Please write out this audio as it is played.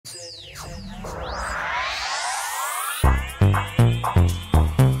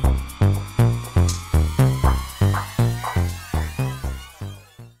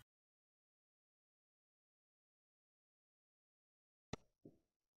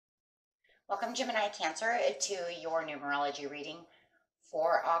Welcome, Gemini Cancer, to your numerology reading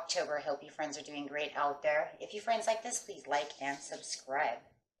for October. I hope you friends are doing great out there. If you friends like this, please like and subscribe.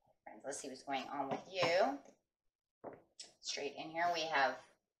 Friends, let's see what's going on with you. Straight in here, we have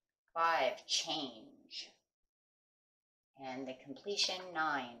 5, change. And the completion,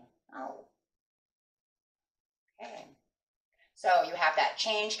 9. Oh. Okay. So you have that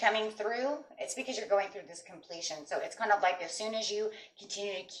change coming through. It's because you're going through this completion. So it's kind of like as soon as you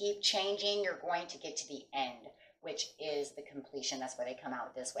continue to keep changing, you're going to get to the end, which is the completion. That's why they come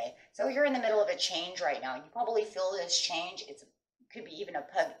out this way. So you're in the middle of a change right now. You probably feel this change. It could be even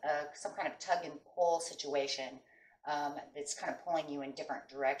some kind of tug and pull situation that's kind of pulling you in different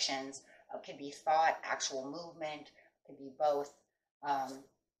directions. It could be thought, actual movement, could be both.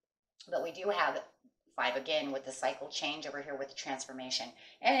 But we do have 5 again with the cycle change over here with the transformation.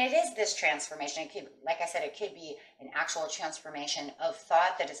 And it is this transformation. It could, like I said, it could be an actual transformation of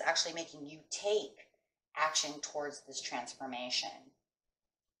thought that is actually making you take action towards this transformation.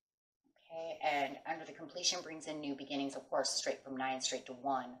 Okay, and under the completion brings in new beginnings, of course, straight from 9 straight to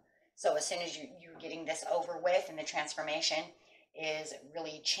 1. So as soon as you're getting this over with and the transformation is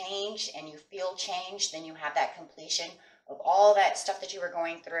really changed and you feel changed, then you have that completion of all that stuff that you were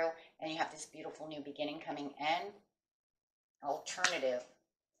going through, and you have this beautiful new beginning coming in. Alternative,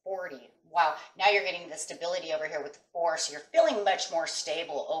 40. Wow, now you're getting the stability over here with 4, so you're feeling much more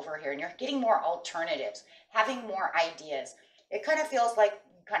stable over here, and you're getting more alternatives, having more ideas. It kind of feels like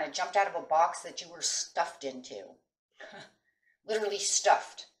you kind of jumped out of a box that you were stuffed into. Literally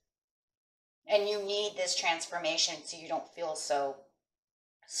stuffed. And you need this transformation so you don't feel so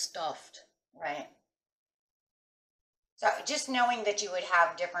stuffed, right? So just knowing that you would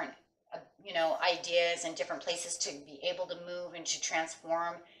have different, ideas and different places to be able to move and to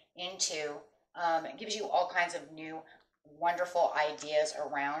transform into, it gives you all kinds of new, wonderful ideas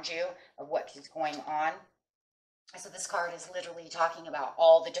around you of what is going on. So this card is literally talking about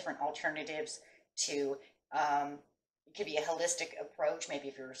all the different alternatives to, it could be a holistic approach, maybe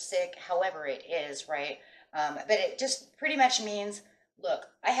if you're sick, however it is, right? But it just pretty much means, look,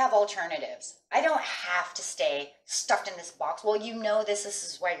 I have alternatives. I don't have to stay stuffed in this box. Well, you know this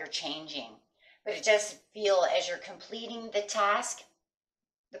is why you're changing. But it does feel as you're completing the task,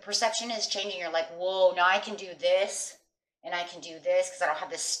 the perception is changing. You're like, whoa, now I can do this and I can do this because I don't have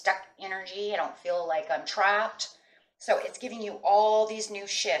this stuck energy. I don't feel like I'm trapped. So it's giving you all these new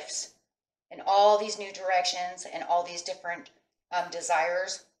shifts and all these new directions and all these different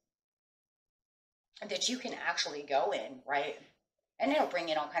desires that you can actually go in, right? And it'll bring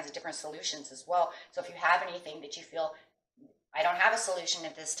in all kinds of different solutions as well. So if you have anything that you feel, I don't have a solution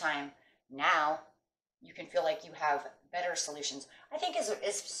at this time, now you can feel like you have better solutions. I think as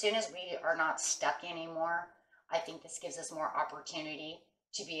soon as we are not stuck anymore, I think this gives us more opportunity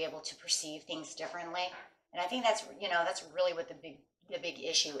to be able to perceive things differently. And I think that's, that's really what the big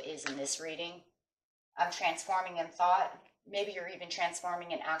issue is in this reading. I'm transforming in thought. Maybe you're even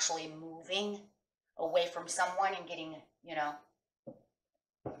transforming and actually moving away from someone and getting,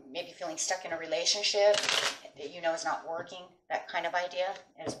 maybe feeling stuck in a relationship that is not working, that kind of idea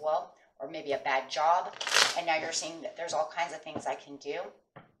as well, or maybe a bad job, and now you're seeing that there's all kinds of things I can do.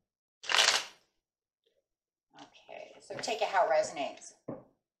 Okay, so take it how it resonates.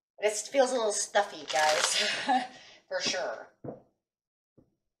 This feels a little stuffy, guys, for sure.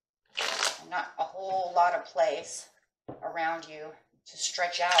 Not a whole lot of place around you to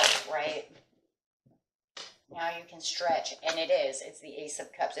stretch out, right? Now you can stretch, and it's the Ace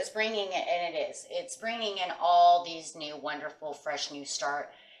of Cups. It's bringing in all these new, wonderful, fresh new start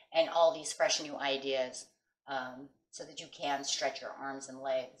and all these fresh new ideas so that you can stretch your arms and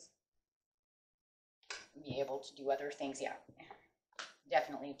legs. Be able to do other things, yeah.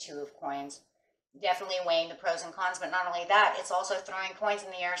 Definitely 2 of coins. Definitely weighing the pros and cons, but not only that, it's also throwing coins in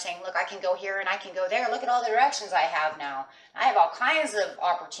the air saying, look, I can go here and I can go there. Look at all the directions I have now. I have all kinds of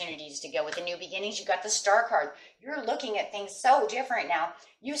opportunities to go with the new beginnings. You got the Star card. You're looking at things so different now.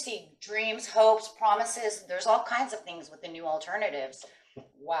 You see dreams, hopes, promises. There's all kinds of things with the new alternatives.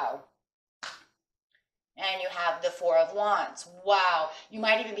 Wow. And you have the 4 of Wands. Wow. You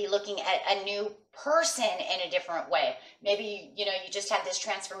might even be looking at a new person in a different way. Maybe, you just had this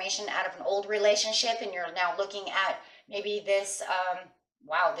transformation out of an old relationship and you're now looking at maybe this,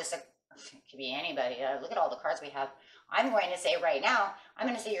 this could be anybody. Look at all the cards we have. I'm going to say right now, I'm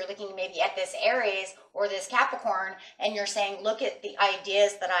going to say you're looking maybe at this Aries or this Capricorn and you're saying, look at the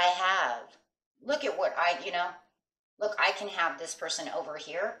ideas that I have. Look at what look, I can have this person over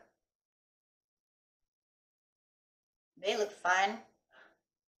here. They look fun,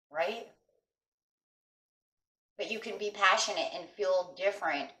 right? but you can be passionate and feel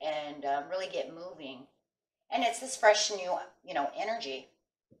different and really get moving. And it's this fresh new, energy.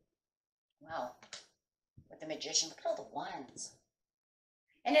 Wow. With the Magician, look at all the wands.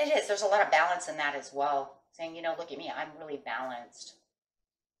 And it is, there's a lot of balance in that as well. Saying, look at me, I'm really balanced.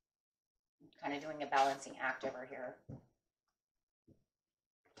 I'm kind of doing a balancing act over here.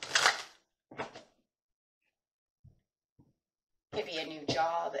 Could be a new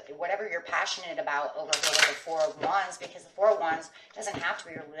job, whatever you're passionate about over here with the Four of Wands, because the Four of Wands doesn't have to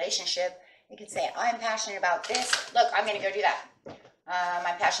be a relationship. You could say, I'm passionate about this. Look, I'm going to go do that.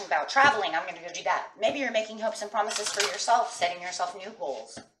 I'm passionate about traveling. I'm going to go do that. Maybe you're making hopes and promises for yourself, setting yourself new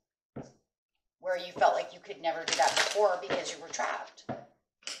goals where you felt like you could never do that before because you were trapped.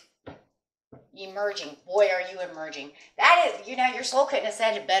 Emerging. Boy, are you emerging. That is, your soul couldn't have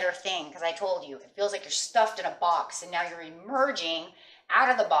said a better thing, because I told you, it feels like you're stuffed in a box and now you're emerging out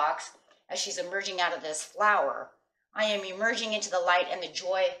of the box as she's emerging out of this flower. I am emerging into the light and the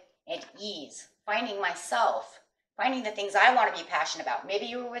joy and ease, finding myself, finding the things I want to be passionate about. Maybe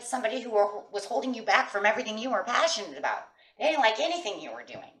you were with somebody who was holding you back from everything you were passionate about. They didn't like anything you were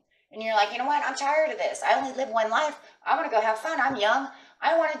doing. And you're like, you know what? I'm tired of this. I only live one life. I want to go have fun. I'm young.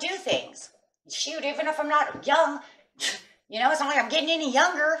 I want to do things. Shoot, even if I'm not young, it's not like I'm getting any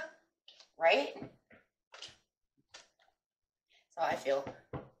younger, right? So I feel,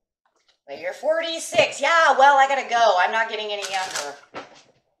 but you're 46. Yeah, well, I got to go. I'm not getting any younger.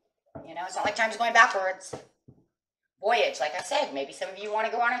 It's not like time's going backwards. Voyage, like I said, maybe some of you want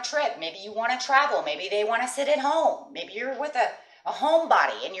to go on a trip. Maybe you want to travel. Maybe they want to sit at home. Maybe you're with a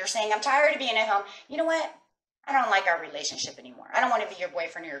homebody and you're saying, I'm tired of being at home. You know what? I don't like our relationship anymore. I don't want to be your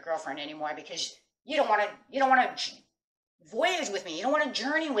boyfriend or your girlfriend anymore because you don't want to voyage with me. You don't want to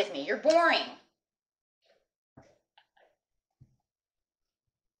journey with me. You're boring.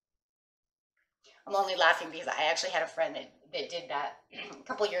 I'm only laughing because I actually had a friend that did that a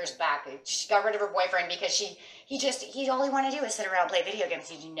couple years back. She got rid of her boyfriend because he all he wanted to do was sit around and play video games.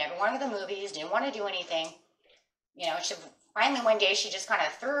 He never wanted to go to the movies, didn't want to do anything. Finally one day she just kind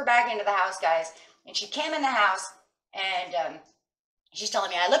of threw her back into the house, guys. And she came in the house, and she's telling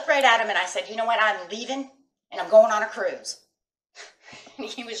me, I looked right at him, and I said, you know what, I'm leaving, and I'm going on a cruise. And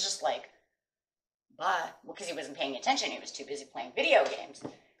he was just like, bye. Well, because he wasn't paying attention. He was too busy playing video games.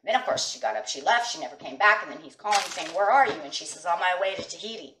 Then, of course, she got up, she left, she never came back, and then he's calling saying, where are you? And she says, on my way to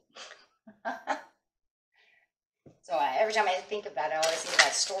Tahiti. So every time I think of that, I always think of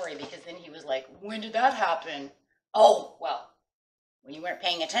that story, because then he was like, when did that happen? Oh, well. When you weren't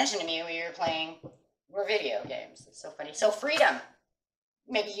paying attention to me, when you were video games. It's so funny. So freedom.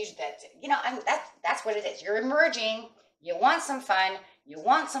 Maybe use that. That's what it is. You're emerging. You want some fun. You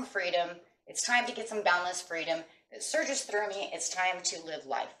want some freedom. It's time to get some boundless freedom that surges through me. It's time to live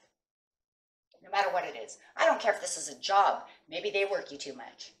life. No matter what it is. I don't care if this is a job. Maybe they work you too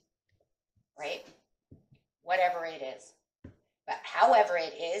much. Right? Whatever it is. But however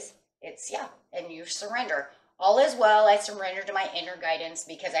it is, and you surrender. All is well. I surrender to my inner guidance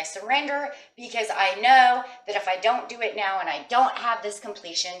because I know that if I don't do it now and I don't have this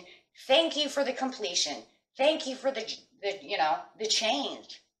completion, thank you for the completion. Thank you for the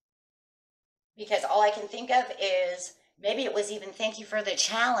change. Because all I can think of is maybe it was even thank you for the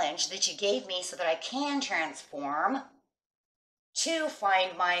challenge that you gave me so that I can transform to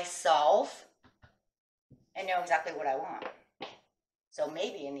find myself and know exactly what I want. So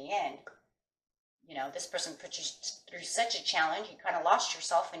maybe in the end, this person put you through such a challenge, you kind of lost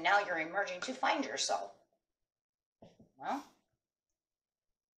yourself, and now you're emerging to find yourself. Well,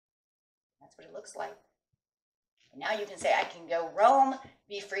 that's what it looks like. And now you can say, I can go roam,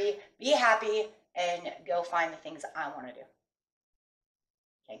 be free, be happy, and go find the things I want to do.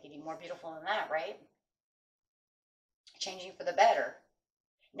 Can't get any more beautiful than that, right? Changing for the better.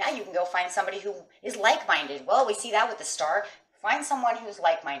 Now you can go find somebody who is like-minded. Well, we see that with the star. Find someone who's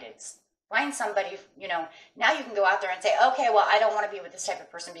like-minded. Find somebody, now you can go out there and say, okay, well, I don't want to be with this type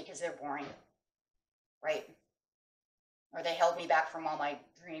of person because they're boring, right? Or they held me back from all my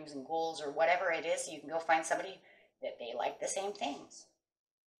dreams and goals or whatever it is. So you can go find somebody that they like the same things,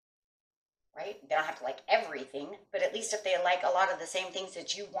 right? They don't have to like everything, but at least if they like a lot of the same things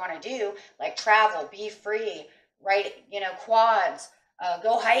that you want to do, like travel, be free, right? Quads,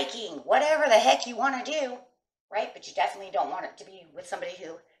 go hiking, whatever the heck you want to do, right? But you definitely don't want it to be with somebody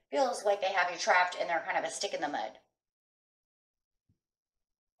who feels like they have you trapped and they're kind of a stick in the mud.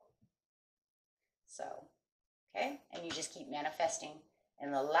 So, okay, and you just keep manifesting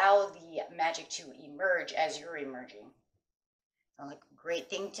and allow the magic to emerge as you're emerging. Sounds like a great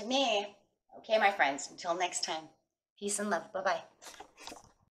thing to me. Okay, my friends, until next time, peace and love. Bye-bye.